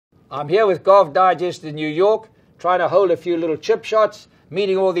I'm here with Golf Digest in New York, trying to hold a few little chip shots,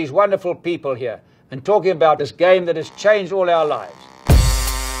 meeting all these wonderful people here, and talking about this game that has changed all our lives.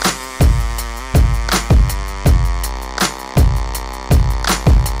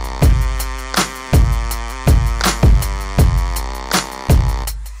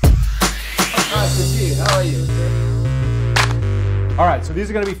 Nice to see you. How are you? All right, so these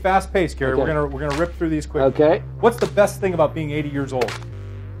are going to be fast-paced, Gary. Okay. We're going to rip through these quick. Okay. What's the best thing about being 80 years old?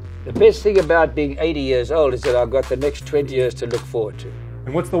 The best thing about being 80 years old is that I've got the next 20 years to look forward to.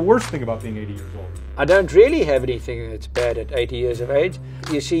 And what's the worst thing about being 80 years old? I don't really have anything that's bad at 80 years of age.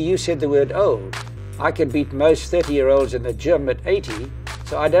 You see, you said the word old. I can beat most 30-year-olds in the gym at 80,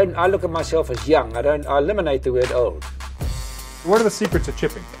 so I look at myself as young. I eliminate the word old. What are the secrets of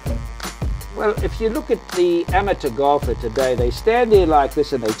chipping? Well, if you look at the amateur golfer today, they stand there like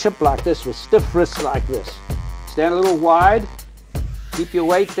this and they chip like this with stiff wrists like this. Stand a little wide, keep your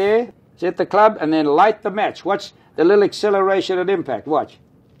weight there, set the club, and then light the match. Watch the little acceleration and impact. Watch.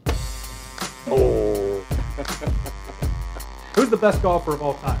 Oh. Who's the best golfer of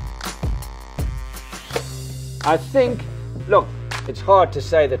all time? I think, look, it's hard to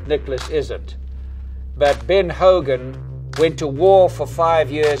say that Nicklaus isn't, but Ben Hogan went to war for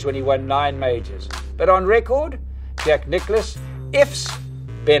 5 years when he won 9 majors. But on record, Jack Nicklaus ifs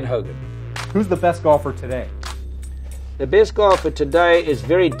Ben Hogan. Who's the best golfer today? The best golfer today is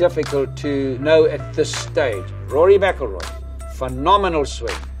very difficult to know at this stage. Rory McIlroy, phenomenal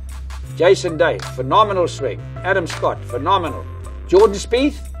swing. Jason Day, phenomenal swing. Adam Scott, phenomenal. Jordan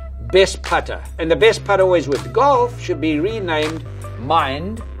Spieth, best putter. And the best putter always wins. Golf should be renamed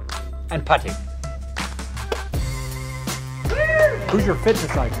Mind and Putting. Who's your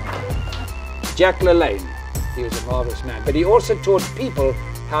fitness icon? Jack LaLanne. He was a marvelous man. But he also taught people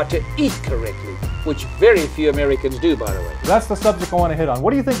how to eat correctly, which very few Americans do, by the way. That's the subject I want to hit on.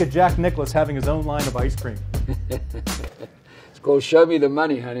 What do you think of Jack Nicklaus having his own line of ice cream? It's called Show Me the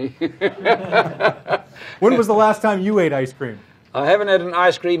Money, honey. When was the last time you ate ice cream? I haven't had an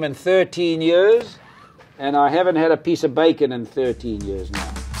ice cream in 13 years, and I haven't had a piece of bacon in 13 years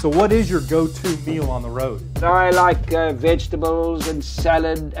now. So what is your go-to meal on the road? I like vegetables and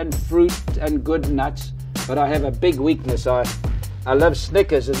salad and fruit and good nuts, but I have a big weakness. I love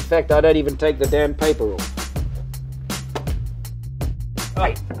Snickers. In fact, I don't even take the damn paper off.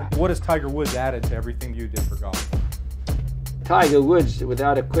 Right. What has Tiger Woods added to everything you did for golf? Tiger Woods,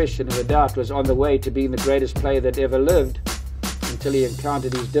 without a question of a doubt, was on the way to being the greatest player that ever lived until he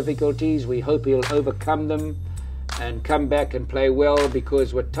encountered these difficulties. We hope he'll overcome them and come back and play well,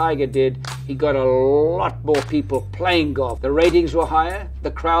 because what Tiger did, he got a lot more people playing golf. The ratings were higher, the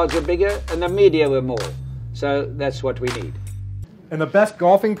crowds were bigger, and the media were more. So that's what we need. And the best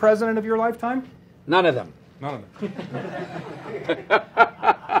golfing president of your lifetime? None of them. None of them.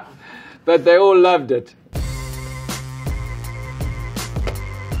 But they all loved it.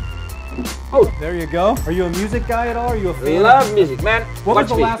 Oh, there you go. Are you a music guy at all? Are you a fan? Love music, man. What was Watch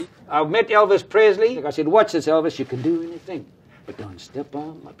the me. last? I met Elvis Presley. I said, watch this, Elvis. You can do anything, but don't step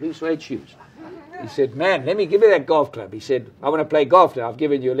on my blue suede shoes. He said, man, give me that golf club. He said, I want to play golf now. I've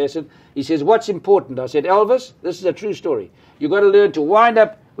given you a lesson. He says, what's important? I said, Elvis, this is a true story. You've got to learn to wind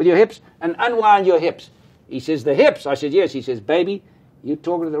up with your hips and unwind your hips. He says, the hips? I said, yes. He says, baby, you're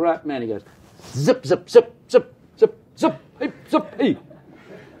talking to the right man. He goes, zip, zip, zip, zip, zip, zip, hey, zip, hey.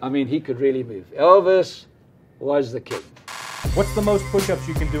 I mean, he could really move. Elvis was the king. What's the most push-ups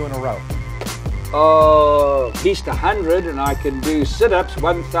you can do in a row? Oh, at least 100, and I can do sit-ups,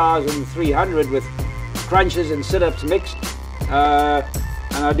 1,300 with crunches and sit-ups mixed. And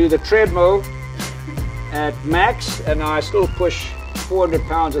I do the treadmill at max, and I still push 400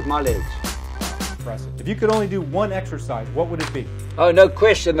 pounds with my legs. Impressive. If you could only do one exercise, what would it be? Oh, no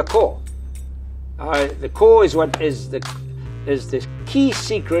question, the core. The core is what is the key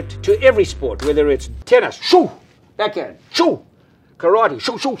secret to every sport, whether it's tennis, shoo, backhand, shoo, karate,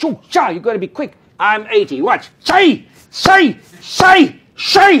 shoo, shoo, shoo, sha, you've got to be quick. I'm 80, watch, say. See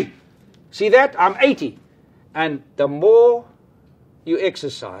that? I'm 80. And the more you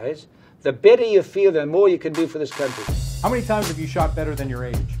exercise, the better you feel, the more you can do for this country. How many times have you shot better than your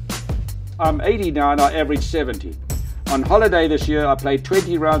age? I'm 80 now and I average 70. On holiday this year, I played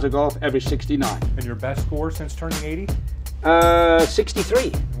 20 rounds of golf, average 69. And your best score since turning 80?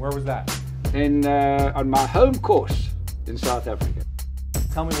 63. And where was that? On my home course in South Africa.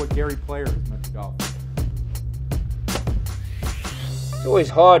 Tell me what Gary Player has meant to golf. It's always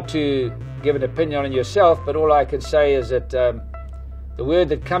hard to give an opinion on yourself, but all I can say is that the word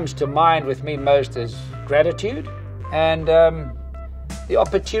that comes to mind with me most is gratitude, and the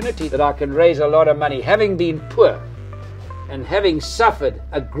opportunity that I can raise a lot of money, having been poor and having suffered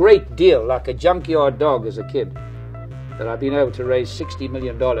a great deal like a junkyard dog as a kid, that I've been able to raise $60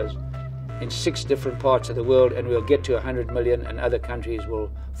 million in 6 different parts of the world, and we'll get to 100 million and other countries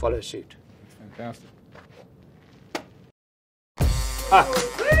will follow suit. Fantastic.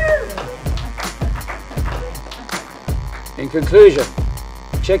 In conclusion,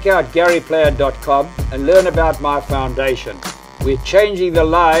 check out GaryPlayer.com and learn about my foundation. We're changing the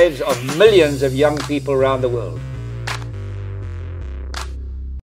lives of millions of young people around the world.